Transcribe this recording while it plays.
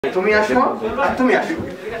তুমি আসো আর তুমি আসো।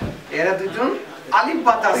 এরা দুজন আলিম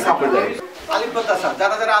পাতা সাপোর্টার। আলিম পাতা সাপ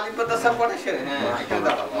যারা যারা আলিম পাতা সাপ পড়ে সে হ্যাঁ এখানে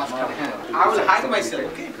দাঁড়াও মাঝখানে হ্যাঁ। I will hide myself,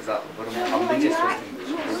 okay?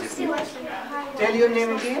 Tell your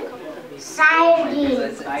name again. Saidi.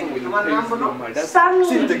 তোমার নাম বলো? Sami.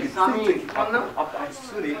 Sami. তোমার নাম?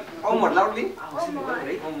 Suri. Omar, loudly.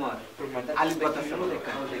 Omar. আলিম পাতা সাপ।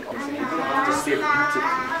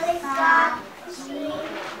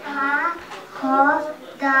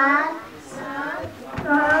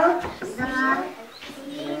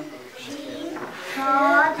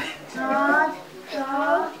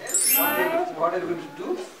 What are you going to do?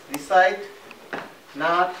 Recite,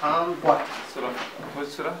 not harm, what? Surah. What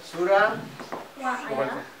surah? Surah.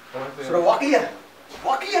 Surah Waqiyah.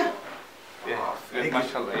 Waqiyah. Yeah,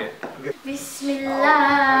 mashallah, yeah.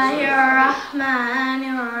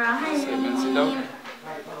 Bismillahirrahmanirrahim.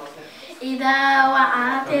 إذا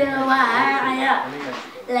وقعت الواقعة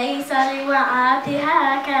ليس لوقعتها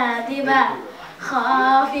كاذبة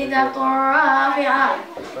خافضة رافعة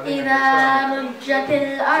إذا رجت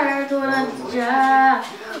الأرض رجا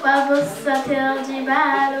وبست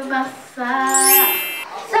الجبال بسا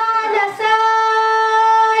سأل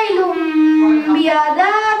سائل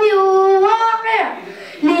بعذاب واقع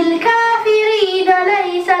للكافرين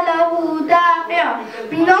ليس له دافع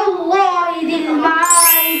من الله ذي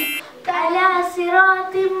المعارج على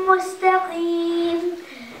صراط مستقيم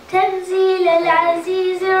تنزيل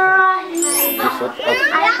العزيز الرحيم.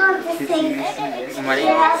 I want to sing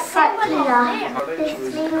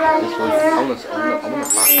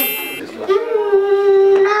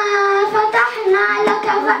إنا فتحنا لك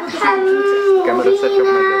فتحا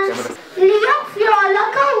مبينا ليغفر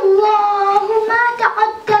لك الله ما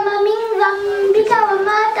تقدم من ذنبك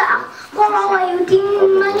وما تأخر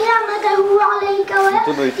ويتم نعمته عليك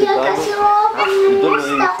ويهديك صراطا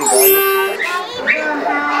مستقيما.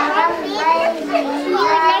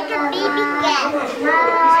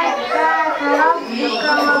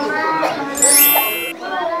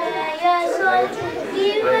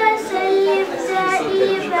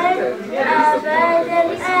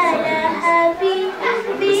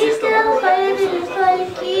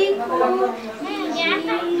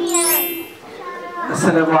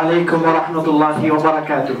 Assalamu alaikum wa rahmatullahi wa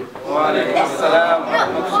barakatuh. Wa alaikum assalam wa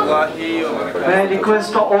rahmatullahi wa barakatuh. May I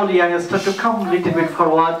request all youngsters to come a little bit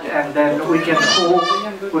forward and then we can talk,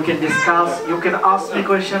 we can discuss. You can ask me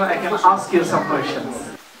questions, I can ask you some questions.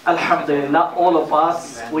 Alhamdulillah, all of us,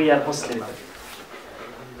 we are Muslim.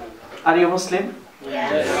 Are you Muslim?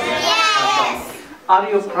 Yes. Are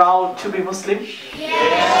you proud to be Muslim?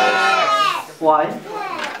 Yes. Why?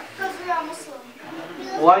 Because we are Muslim.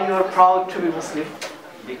 Why you are proud to be Muslim?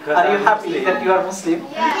 Because Are you happy that you are Muslim?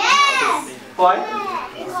 Yes. Why?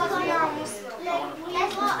 Because we are Muslim.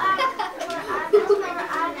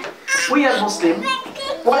 We are Muslim.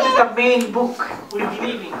 What is the main book we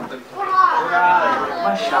believe in?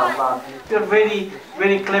 MashaAllah. You're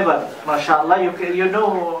very clever. MashaAllah. You know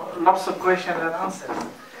lots of questions and answers.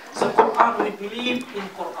 So Quran, we believe in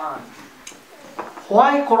Quran.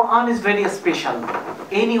 Why Quran is very special?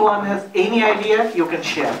 Anyone has any idea? You can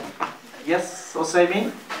share. Yes, Usaymin?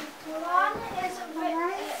 Quran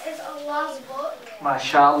is Allah's book.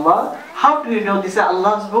 MashaAllah. How do you know this is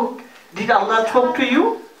Allah's book? Did Allah talk to you?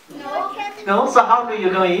 No. No? So how do you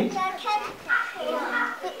know it? Ourselves.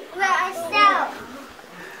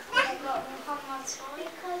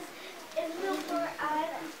 Because in the Quran,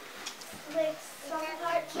 like some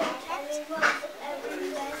parts are telling us every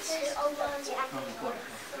message Allah's book.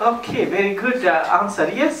 Okay, very good answer.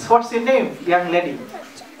 Yes, what's your name, young lady?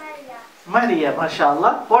 Maria,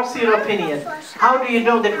 mashallah. What's your opinion? How do you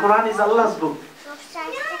know that Quran is Allah's book?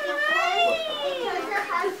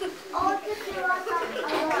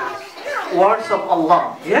 Words of Allah.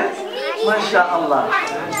 Yes? Mashallah.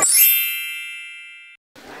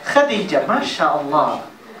 Khadija, mashallah.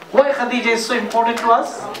 Why Khadija is so important to us?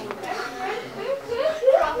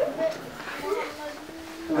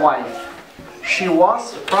 Why? She was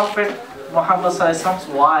Prophet Muhammad's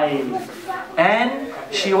wife, and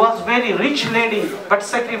she was very rich lady, but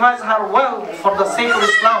sacrificed her wealth for the sake of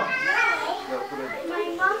Islam.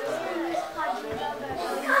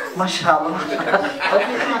 MashaAllah.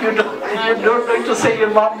 you don't need to say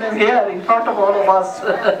your mom name here in front of all of us.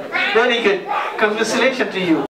 Very good. Congratulations to you.